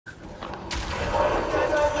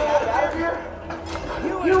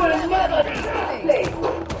It's starting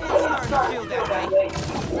to feel that way.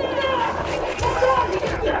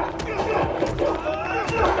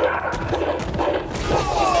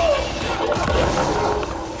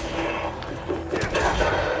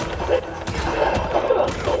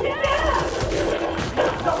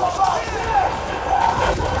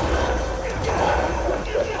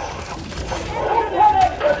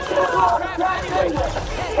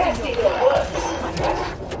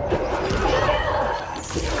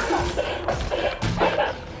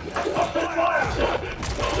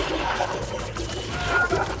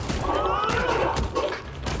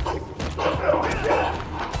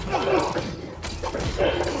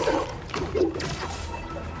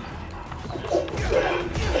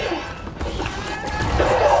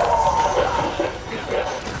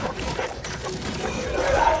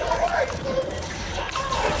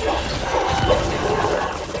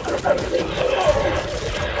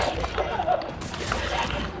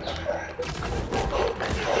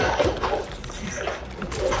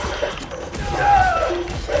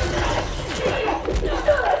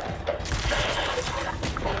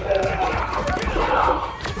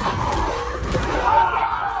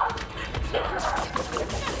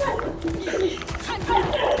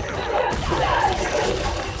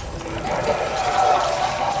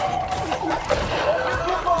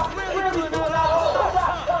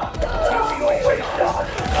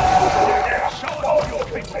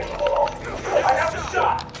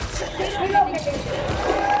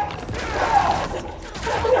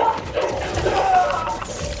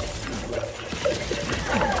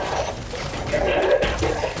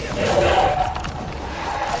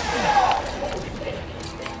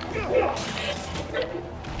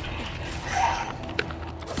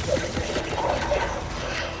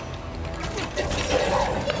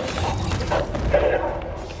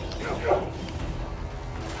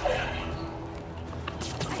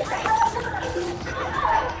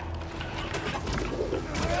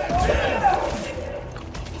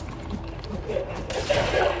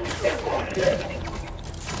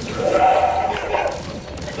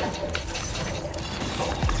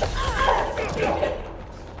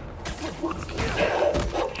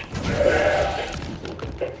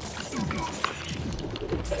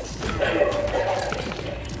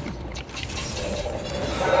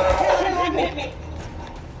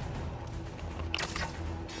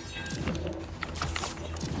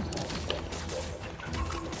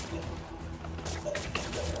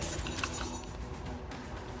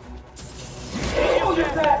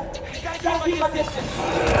 Gotta keep my distance.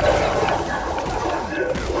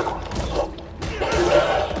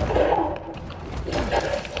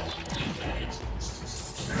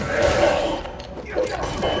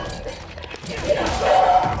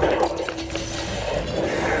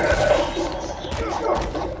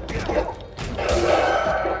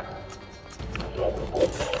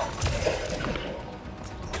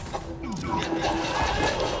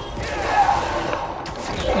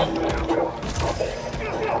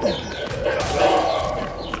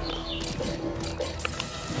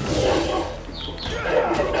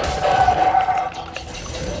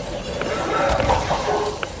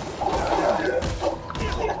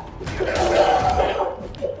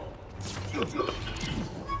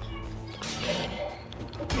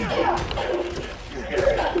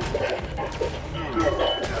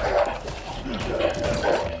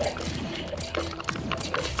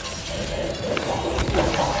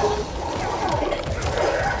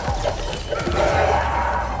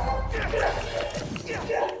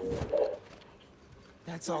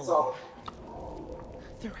 That's all.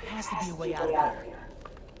 There has to be a way out of here.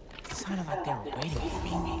 It sounded like they were waiting for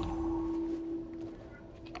me.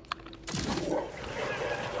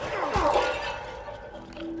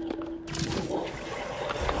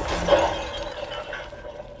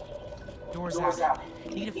 Door's out.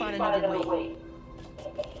 Need to find another way.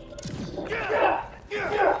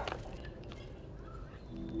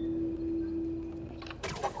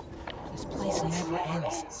 This place never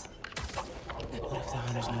ends. What if the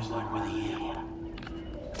hunters know who I really am?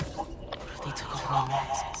 What if they took off my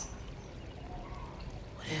mask?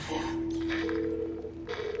 What if...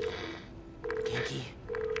 Genki,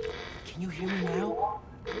 can you hear me now?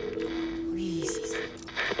 Please.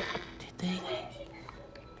 Did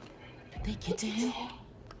they get to him?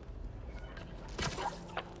 Did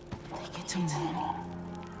they get to Mom?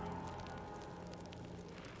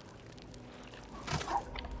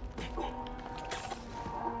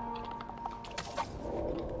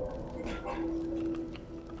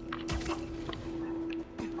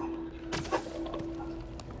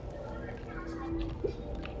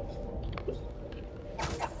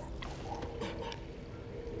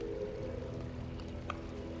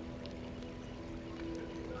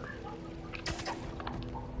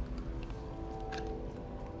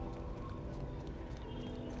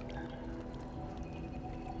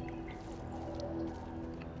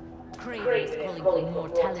 Craven is calling for more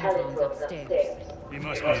Talendrons upstairs. He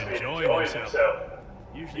must be enjoying himself.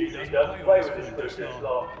 Usually he doesn't play with his food this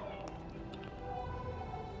long.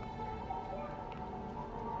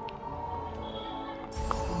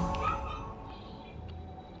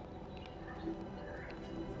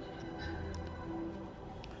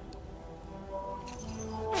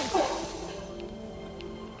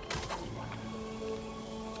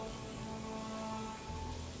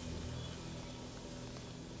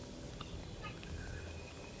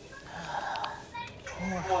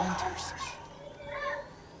 More hunters.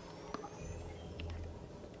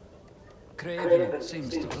 Craven seems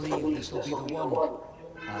to believe this will be the one.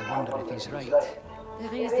 I wonder if he's right.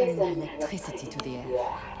 There is an electricity to the air.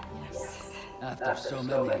 Yes. After so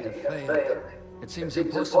many have failed, it seems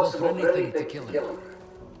impossible for anything to kill him.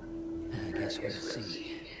 I guess we'll see.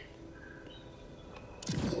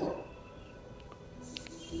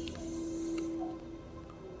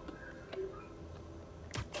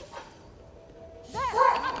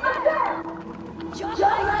 Your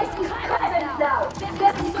life is Craven now! There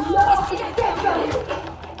is no escape from you!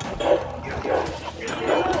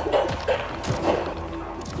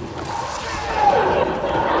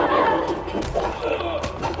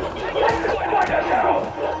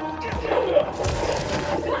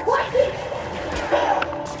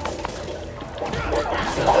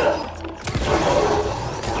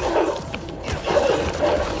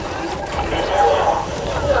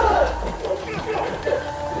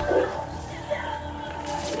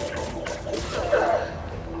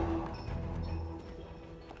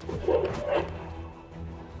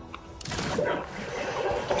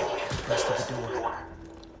 Rest of the door.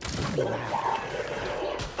 Be loud.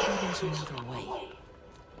 Maybe there's another way.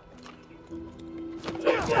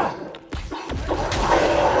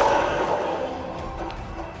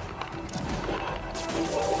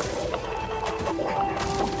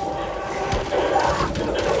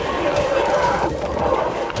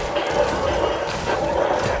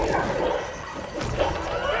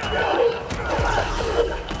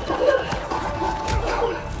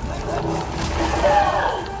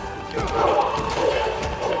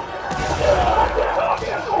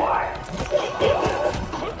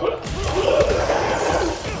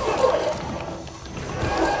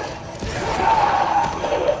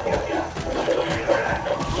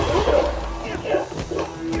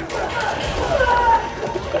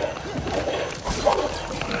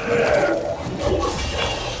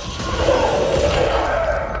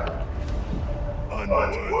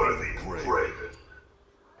 Unworthy Craven.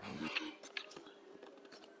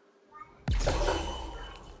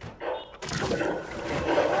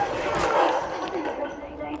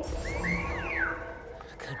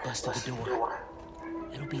 Good bust of the door.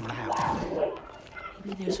 It'll be loud.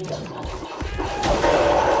 Maybe there's another way.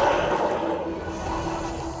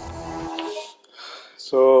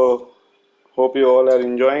 So hope you all are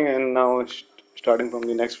enjoying, and now starting from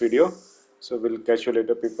the next video. So we'll catch you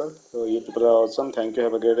later, people. So you people are awesome. Thank you.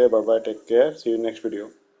 Have a great day. Bye bye. Take care. See you next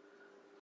video.